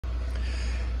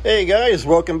Hey guys,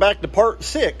 welcome back to part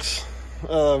 6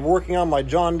 of working on my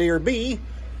John Deere B.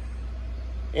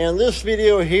 In this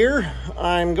video here,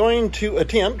 I'm going to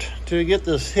attempt to get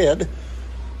this head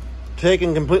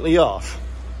taken completely off.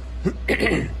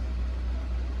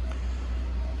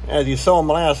 As you saw in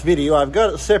my last video, I've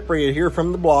got it separated here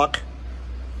from the block,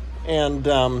 and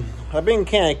I've been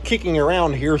kind of kicking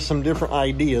around here some different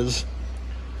ideas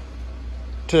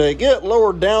to get it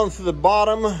lowered down through the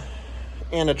bottom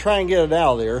and to try and get it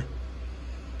out of there.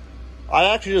 I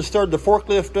actually just started the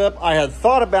forklift up. I had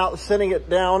thought about setting it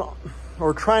down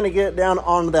or trying to get it down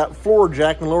onto that floor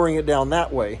jack and lowering it down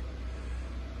that way.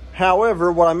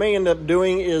 However, what I may end up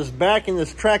doing is backing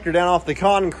this tractor down off the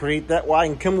concrete. That way I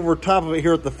can come over top of it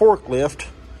here at the forklift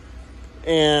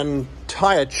and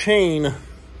tie a chain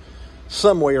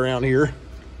some way around here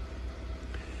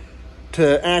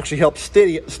to actually help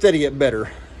steady it better.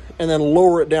 And then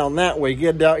lower it down that way,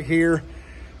 get it out here,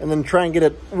 and then try and get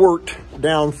it worked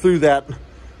down through that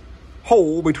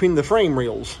hole between the frame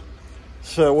reels.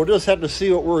 So we'll just have to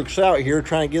see what works out here,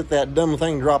 trying to get that dumb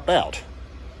thing dropped out.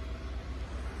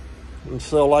 And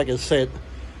so, like I said,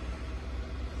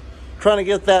 trying to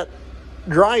get that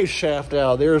drive shaft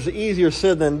out of there is easier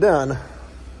said than done.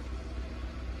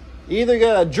 You either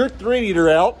gotta jerk the radiator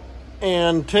out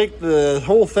and take the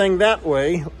whole thing that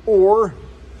way, or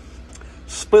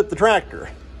split the tractor.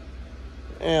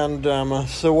 And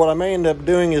so what I may end up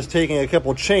doing is taking a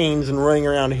couple chains and running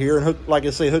around here and, hook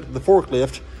the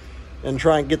forklift and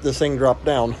try and get this thing dropped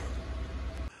down.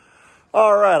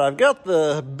 All right, I've got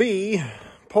the B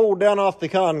pulled down off the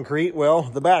concrete, well,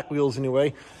 the back wheels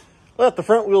anyway. Let the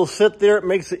front wheels sit there. It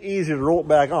makes it easier to roll it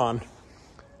back on.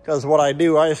 Because what I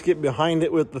do, I just get behind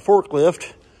it with the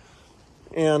forklift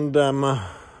and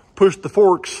push the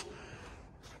forks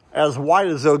as wide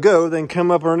as they'll go, then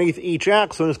come up underneath each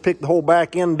axle and just pick the whole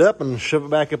back end up and shove it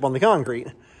back up on the concrete.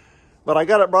 But I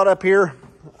got it brought up here.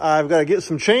 I've got to get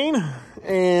some chain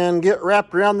and get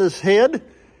wrapped around this head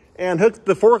and hook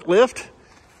the forklift,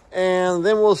 and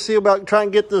then we'll see about trying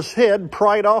to get this head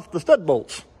pried off the stud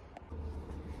bolts.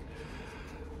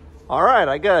 All right,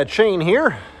 I got a chain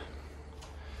here.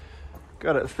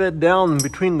 Got it fed down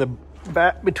between the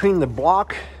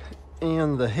block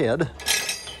and the head.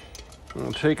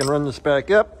 I'll take and run this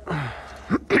back up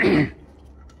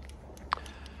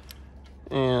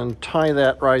and tie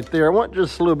that right there. I want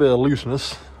just a little bit of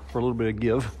looseness for a little bit of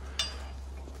give.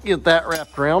 Get that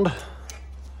wrapped around.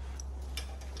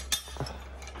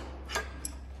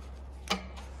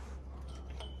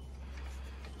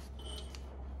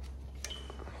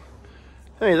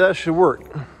 Hey, that should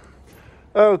work.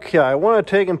 Okay, I want to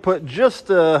take and put just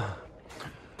a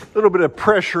little bit of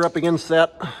pressure up against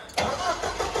that.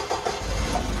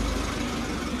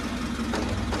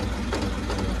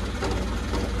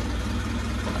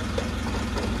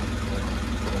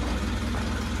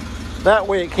 That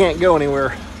way it can't go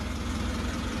anywhere.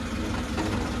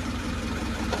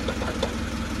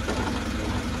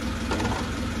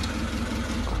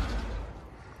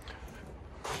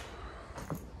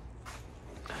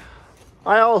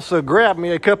 I also grabbed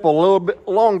me a couple little bit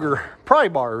longer pry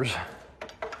bars.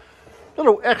 A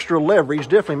little extra leverage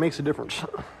definitely makes a difference.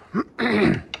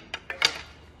 Now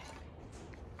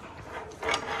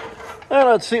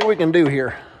let's see what we can do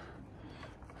here.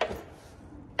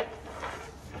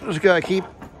 Just gotta keep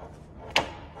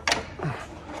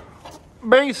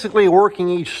basically working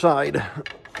each side.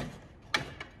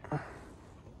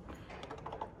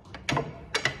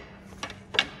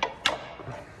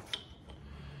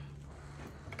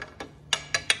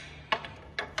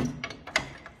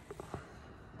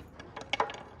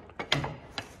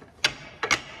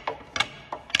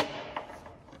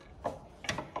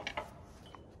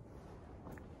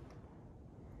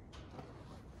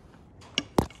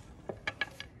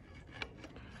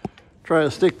 Try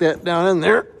to stick that down in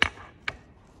there.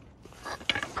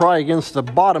 Pry against the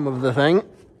bottom of the thing.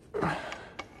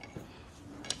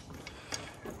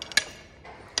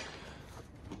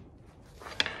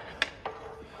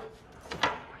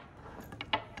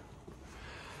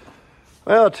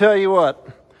 Well, I'll tell you what.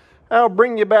 I'll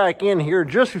bring you back in here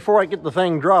just before I get the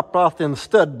thing dropped off them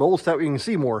stud bolts, that way you can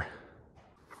see more.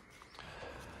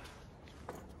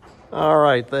 All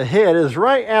right, the head is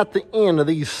right at the end of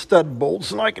these stud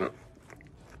bolts, and I can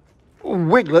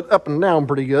wiggle it up and down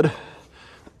pretty good.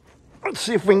 Let's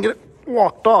see if we can get it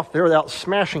walked off there without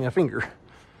smashing a finger.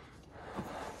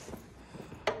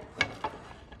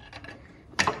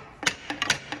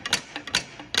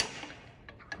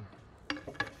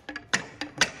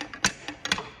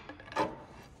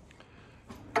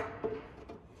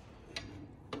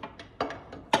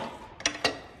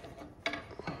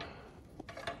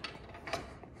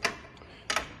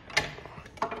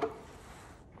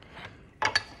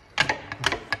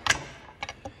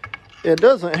 it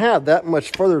doesn't have that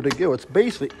much further to go. It's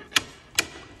basically,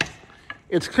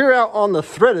 it's clear out on the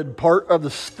threaded part of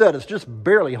the stud. It's just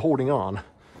barely holding on.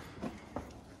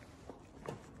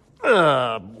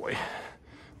 Oh boy.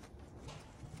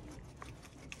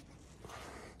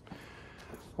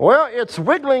 Well, it's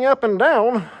wiggling up and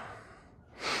down.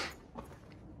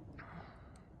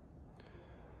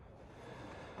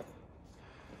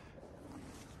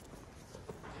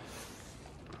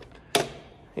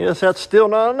 Yes, that's still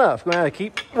not enough. Going to have to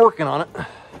keep working on it.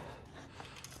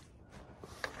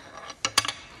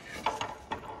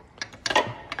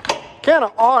 Kind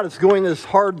of odd it's going this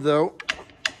hard though.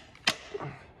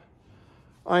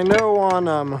 I know on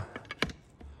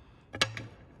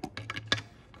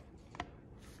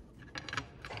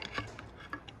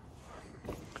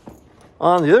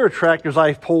the other tractors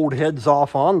I've pulled heads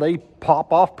off on, they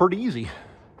pop off pretty easy.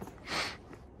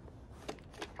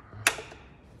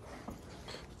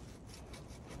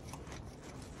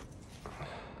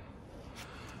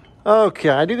 Okay,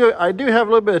 I do have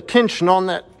a little bit of tension on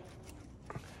that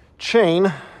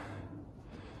chain.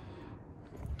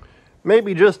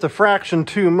 Maybe just a fraction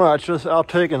too much. I'll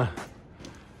take and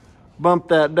bump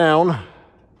that down.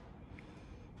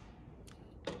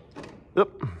 Yep.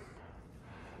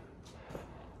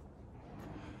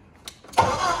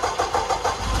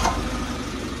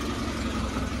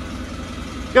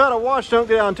 Gotta watch, don't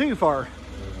get down too far.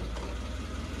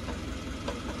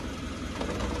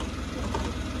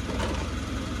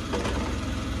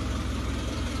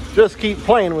 Just keep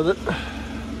playing with it.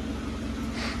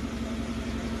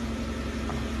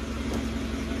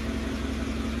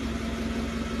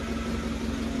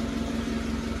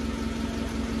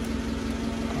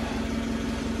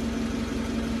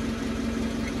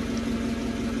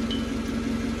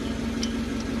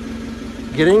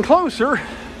 Getting closer.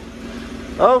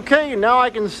 Okay, now I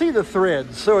can see the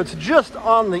threads, so it's just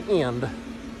on the end.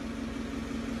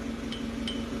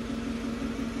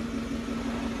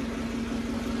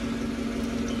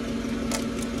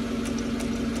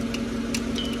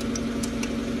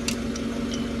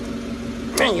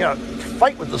 Man, you gotta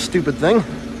fight with the stupid thing.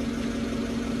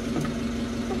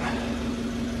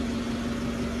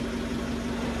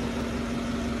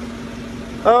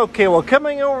 Okay, well,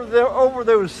 coming over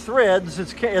those threads,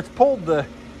 it's pulled the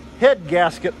head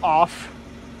gasket off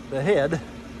the head,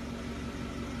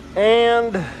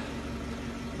 and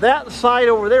that side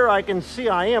over there I can see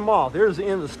I am off. There's the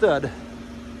end of the stud.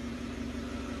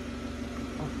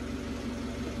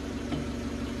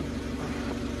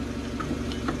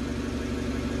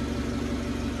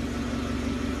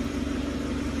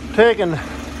 Taking,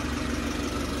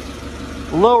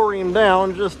 lowering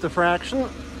down just a fraction.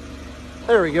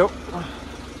 There we go.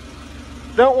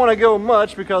 Don't want to go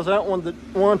much because I don't want the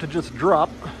one to just drop.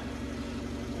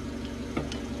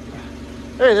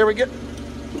 Hey, there we go.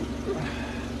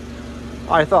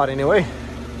 I thought anyway.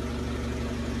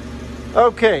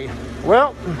 Okay,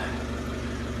 well,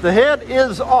 the head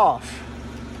is off.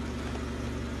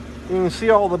 You can see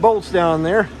all the bolts down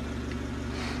there.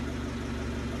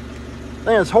 The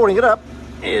thing that's holding it up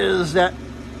is that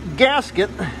gasket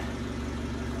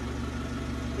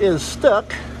is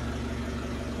stuck.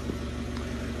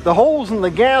 The holes in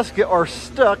the gasket are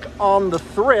stuck on the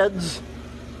threads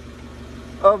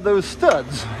of those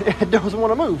studs. It doesn't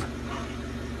want to move.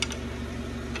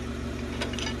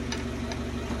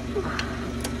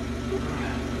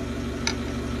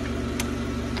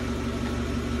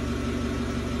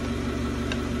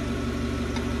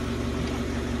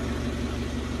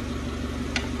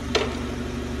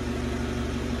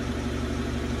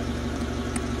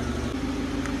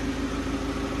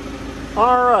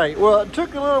 All right, well, it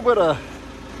took a little bit of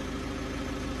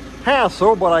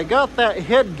hassle, but I got that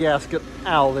head gasket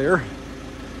out of there.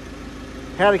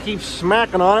 Had to keep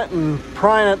smacking on it and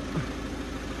prying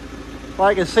it.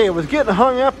 Like I say, it was getting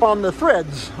hung up on the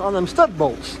threads, on them stud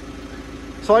bolts.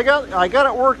 So I got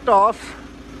it worked off.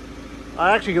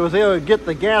 I actually was able to get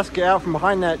the gasket out from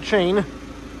behind that chain.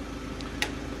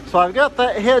 So I've got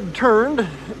that head turned,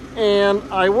 and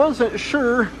I wasn't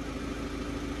sure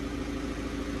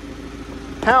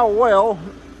how well,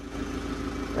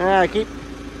 I keep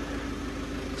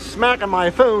smacking my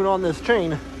phone on this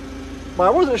chain, but I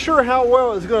wasn't sure how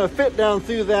well it was going to fit down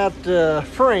through that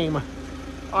frame.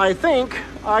 I think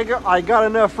I got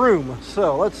enough room,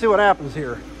 so let's see what happens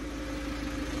here.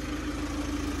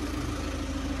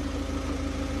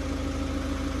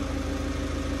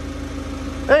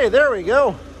 Hey, there we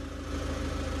go.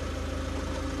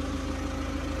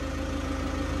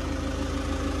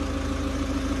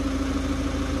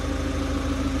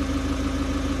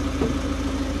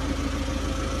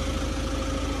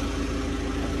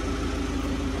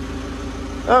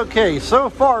 Okay, so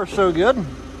far so good.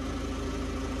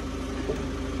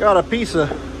 Got a piece of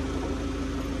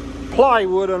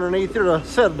plywood underneath here to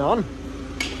set it on.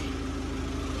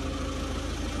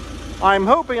 I'm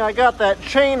hoping I got that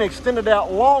chain extended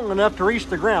out long enough to reach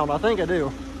the ground. I think I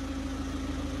do.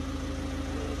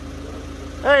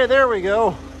 Hey, there we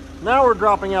go. Now we're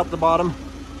dropping out the bottom.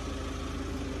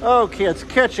 Okay, it's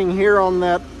catching here on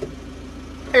that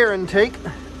air intake.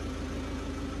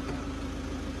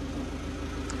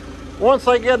 Once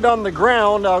I get it on the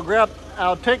ground,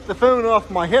 I'll take the phone off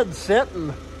my headset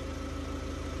and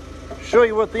show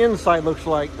you what the inside looks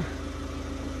like.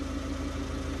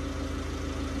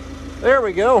 There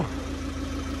we go.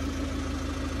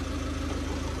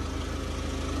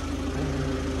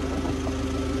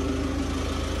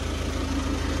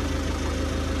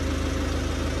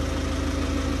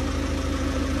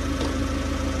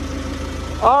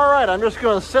 All right, I'm just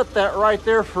going to set that right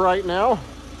there for right now.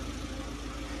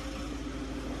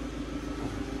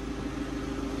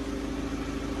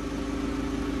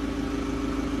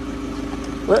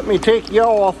 Let me take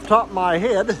y'all off the top of my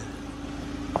head.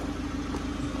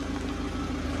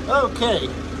 Okay,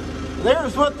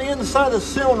 there's what the inside of the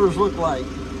cylinders look like.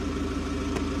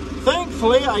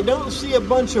 Thankfully, I don't see a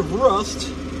bunch of rust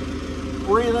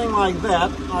or anything like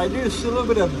that. I do see a little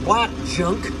bit of black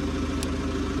junk.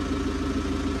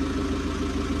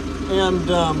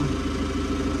 And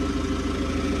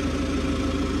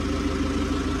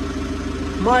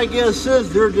my guess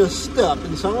is they're just stuck.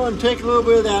 And so I'm going to take a little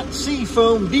bit of that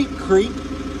Seafoam Deep Creep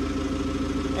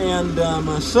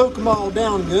and soak them all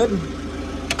down good.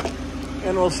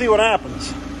 And we'll see what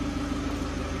happens.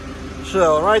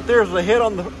 So right there's the head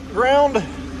on the ground.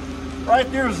 Right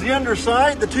there's the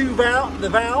underside, the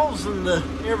valves and the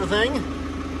everything.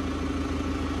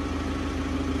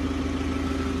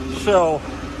 So,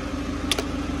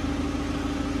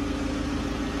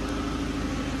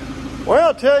 well,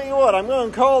 I'll tell you what, I'm going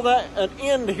to call that an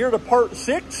end here to part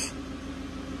 6.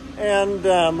 And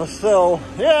so,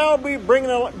 yeah, I'll be bringing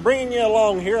you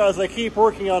along here as I keep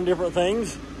working on different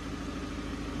things.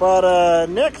 But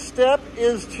next step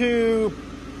is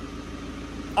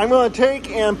I'm going to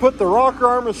take and put the rocker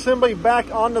arm assembly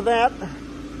back onto that.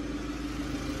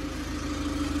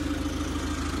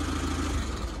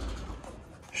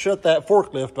 Shut that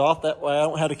forklift off, that way I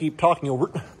don't have to keep talking over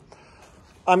it.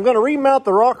 I'm going to remount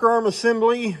the rocker arm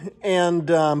assembly and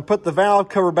put the valve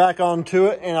cover back onto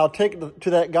it, and I'll take it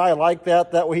to that guy like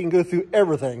that. That way he can go through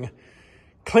everything.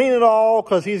 Clean it all,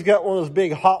 because he's got one of those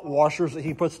big hot washers that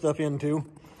he puts stuff into.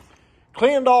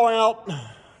 Clean it all out,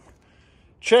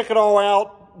 check it all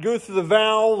out, go through the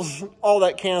valves, all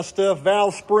that kind of stuff,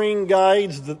 valve spring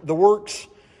guides, the works.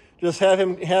 Just have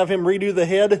him redo the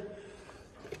head.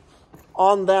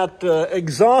 On that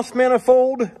exhaust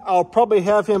manifold, I'll probably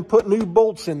have him put new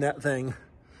bolts in that thing.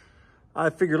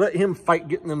 I figure let him fight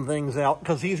getting them things out,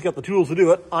 because he's got the tools to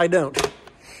do it. I don't.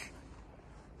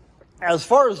 As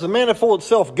far as the manifold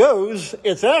itself goes,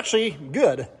 it's actually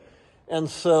good. And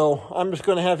so I'm just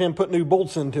going to have him put new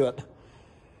bolts into it.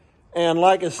 And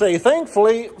like I say,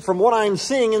 thankfully, from what I'm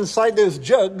seeing inside those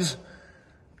jugs,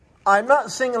 I'm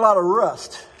not seeing a lot of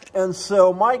rust. And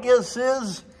so my guess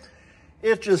is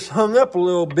it just hung up a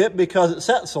little bit because it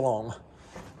sat so long.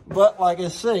 But like I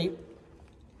say,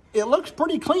 it looks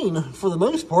pretty clean for the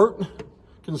most part,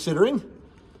 considering.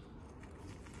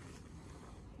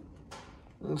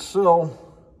 And so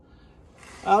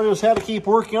I'll just have to keep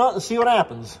working on it and see what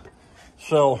happens.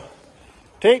 So,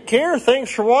 take care. Thanks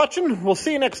for watching. We'll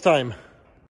see you next time.